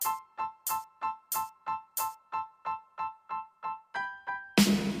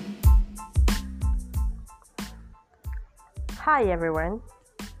Hi everyone,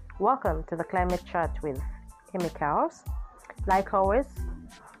 welcome to the Climate Chat with Chemicals. Like always,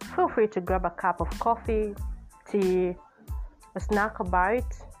 feel free to grab a cup of coffee, tea, a snack, a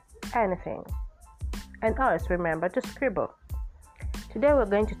bite, anything. And always remember to scribble. Today we're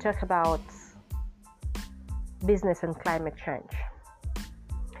going to talk about business and climate change.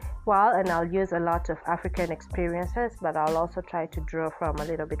 And I'll use a lot of African experiences, but I'll also try to draw from a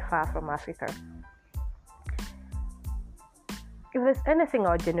little bit far from Africa. If there's anything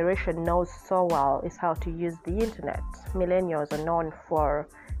our generation knows so well, is how to use the internet. Millennials are known for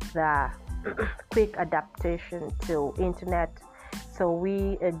the quick adaptation to internet. So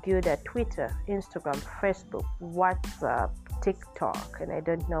we are good at Twitter, Instagram, Facebook, WhatsApp, TikTok, and I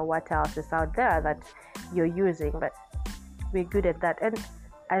don't know what else is out there that you're using, but we're good at that. And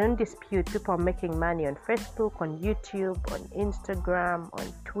I don't dispute people making money on Facebook, on YouTube, on Instagram,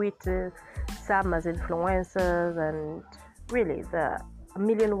 on Twitter, some as influencers, and really a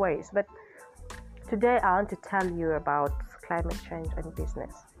million ways. But today I want to tell you about climate change and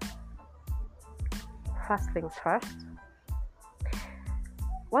business. First things first,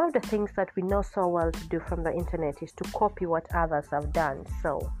 one of the things that we know so well to do from the internet is to copy what others have done.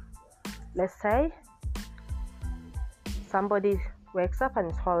 So let's say somebody wakes up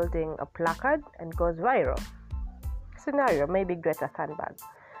and is holding a placard and goes viral. Scenario, maybe Greta Thunberg,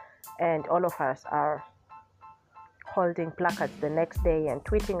 and all of us are holding placards the next day and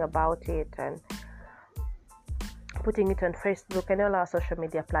tweeting about it and putting it on Facebook and all our social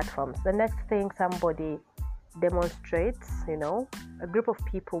media platforms. The next thing, somebody demonstrates, a group of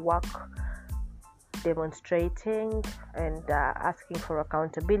people work demonstrating and asking for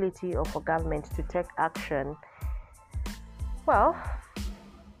accountability or for government to take action.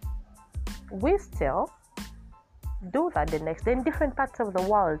 We still do that the next day in different parts of the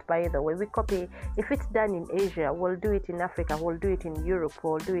world. By the way, we copy. If it's done in Asia, we'll do it in Africa, we'll do it in Europe,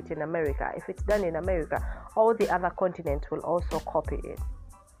 we'll do it in America. If it's done in America, all the other continents will also copy it.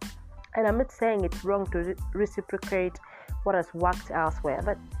 And I'm not saying it's wrong to reciprocate what has worked elsewhere,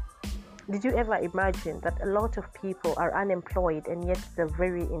 but did you ever imagine that a lot of people are unemployed and yet they're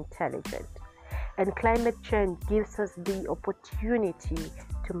very intelligent? And climate change gives us the opportunity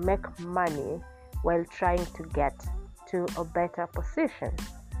to make money while trying to get to a better position.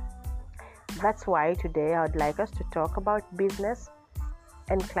 That's why today I would like us to talk about business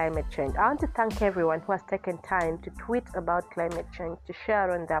and climate change. I want to thank everyone who has taken time to tweet about climate change, to share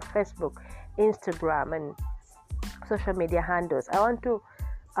on their Facebook, Instagram, and social media handles. I want to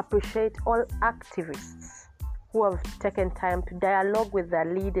appreciate all activists who have taken time to dialogue with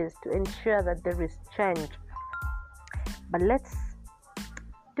their leaders to ensure that there is change. But let's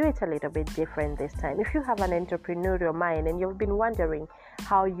do it a little bit different this time. If you have an entrepreneurial mind and you've been wondering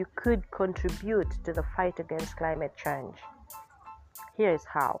how you could contribute to the fight against climate change, here is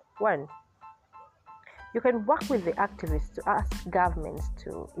how. 1, you can work with the activists to ask governments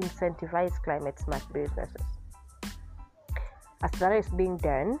to incentivize climate smart businesses. As that is being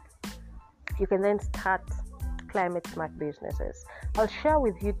done, you can then start climate smart businesses. I'll share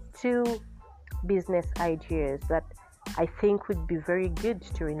with you 2 business ideas that I think would be very good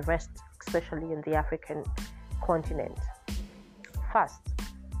to invest, especially in the African continent. First,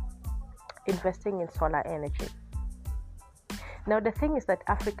 investing in solar energy. Now, the thing is that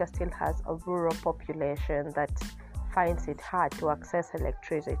Africa still has a rural population that finds it hard to access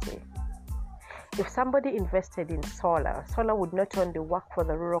electricity. If somebody invested in solar would not only work for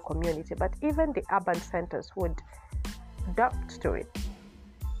the rural community, but even the urban centers would adapt to it.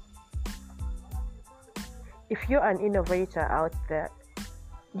 If you're an innovator out there,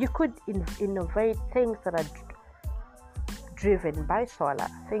 you could innovate things that are driven by solar,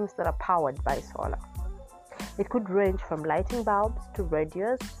 things that are powered by solar. It could range from lighting bulbs to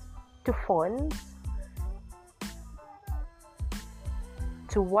radios to phones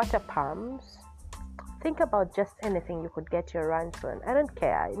to water pumps. Think about just anything you could get your hands on. I don't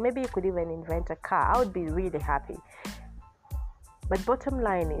care. Maybe you could even invent a car. I would be really happy. But bottom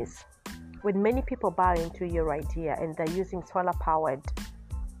line is, when many people buy into your idea and they're using solar-powered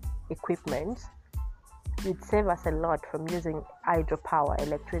equipment, you'd save us a lot from using hydropower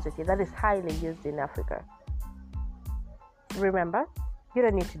electricity that is highly used in Africa. Remember, you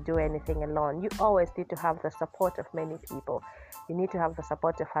don't need to do anything alone. You always need to have the support of many people. You need to have the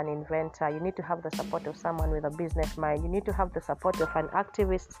support of an inventor. You need to have the support of someone with a business mind. You need to have the support of an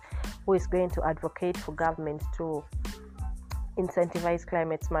activist who is going to advocate for government to incentivize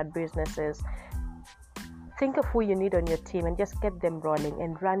climate smart businesses. Think of who you need on your team and just get them rolling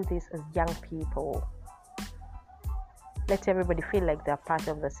and run this as young people. Let everybody feel like they're part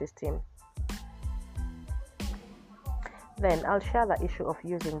of the system. Then I'll share the issue of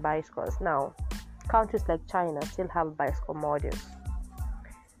using bicycles. Now, countries like China still have bicycle modules.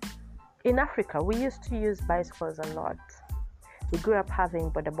 In Africa, we used to use bicycles a lot. We grew up having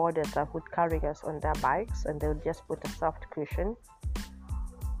boda bodas that would carry us on their bikes, and they would just put a soft cushion.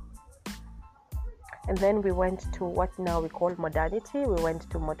 And then we went to what now we call modernity. We went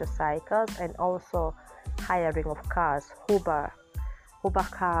to motorcycles and also hiring of cars, Uber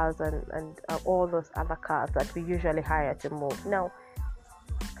cars and all those other cars that we usually hire to move. Now,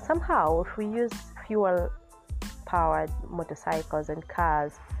 somehow, if we use fuel-powered motorcycles and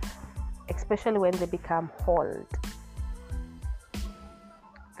cars, especially when they become old,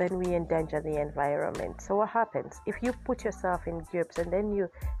 then we endanger the environment. So what happens? If you put yourself in groups and then you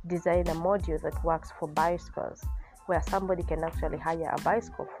design a module that works for bicycles, where somebody can actually hire a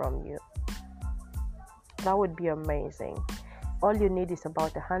bicycle from you, that would be amazing. All you need is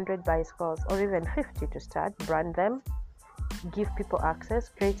about 100 bicycles or even 50 to start. Brand them, give people access,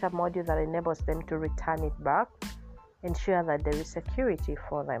 create a module that enables them to return it back, ensure that there is security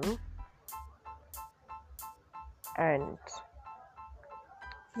for them, and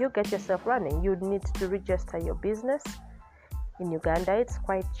you get yourself running. You need to register your business. In Uganda, it's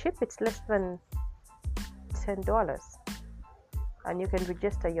quite cheap. It's less than $10, and you can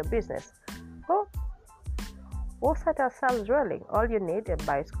register your business. Well, we'll set ourselves rolling. All you need are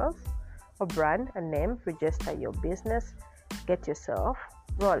bicycles, a brand, a name, register your business, get yourself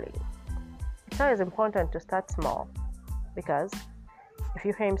rolling. It's always important to start small, because if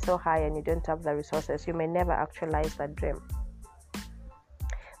you aim so high and you don't have the resources, you may never actualize that dream.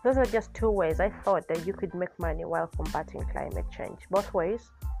 Those are just two ways I thought that you could make money while combating climate change. Both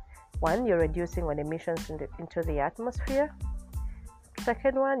ways. One, you're reducing on emissions into the atmosphere.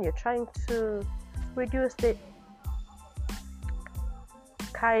 Second one, you're trying to reduce the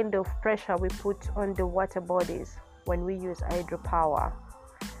kind of pressure we put on the water bodies when we use hydroelectric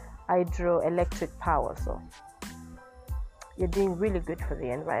power. So you're doing really good for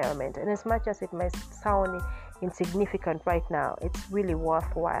the environment. And as much as it might sound insignificant right now, it's really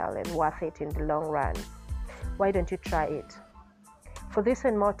worthwhile and worth it in the long run. Why don't you try it? For this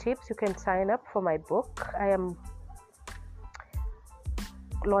and more tips, you can sign up for my book. I am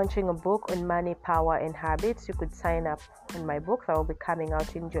launching a book on money, power, and habits. You could sign up in my book that will be coming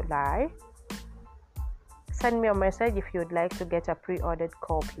out in July. Send me a message if you would like to get a pre-ordered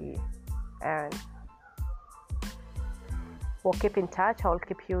copy, and we'll keep in touch. I'll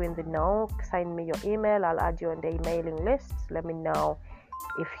keep you in the know. Send me your email. I'll add you on the emailing list. Let me know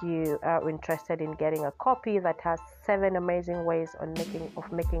if you are interested in getting a copy that has 7 amazing ways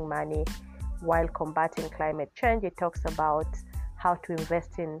of making money while combating climate change. It talks about how to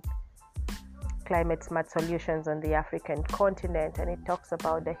invest in climate smart solutions on the African continent, and it talks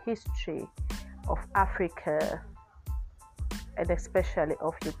about the history of Africa, and especially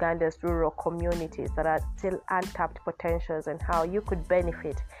of Uganda's rural communities that are still untapped potentials, and how you could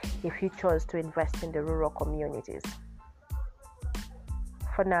benefit if you chose to invest in the rural communities.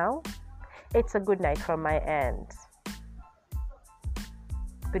 For now, it's a good night from my end.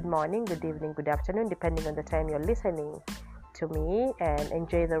 Good morning, good evening, good afternoon, depending on the time you're listening to me, and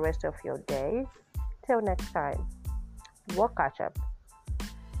enjoy the rest of your day. Till next time, we'll catch up.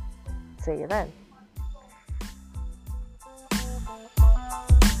 See you then.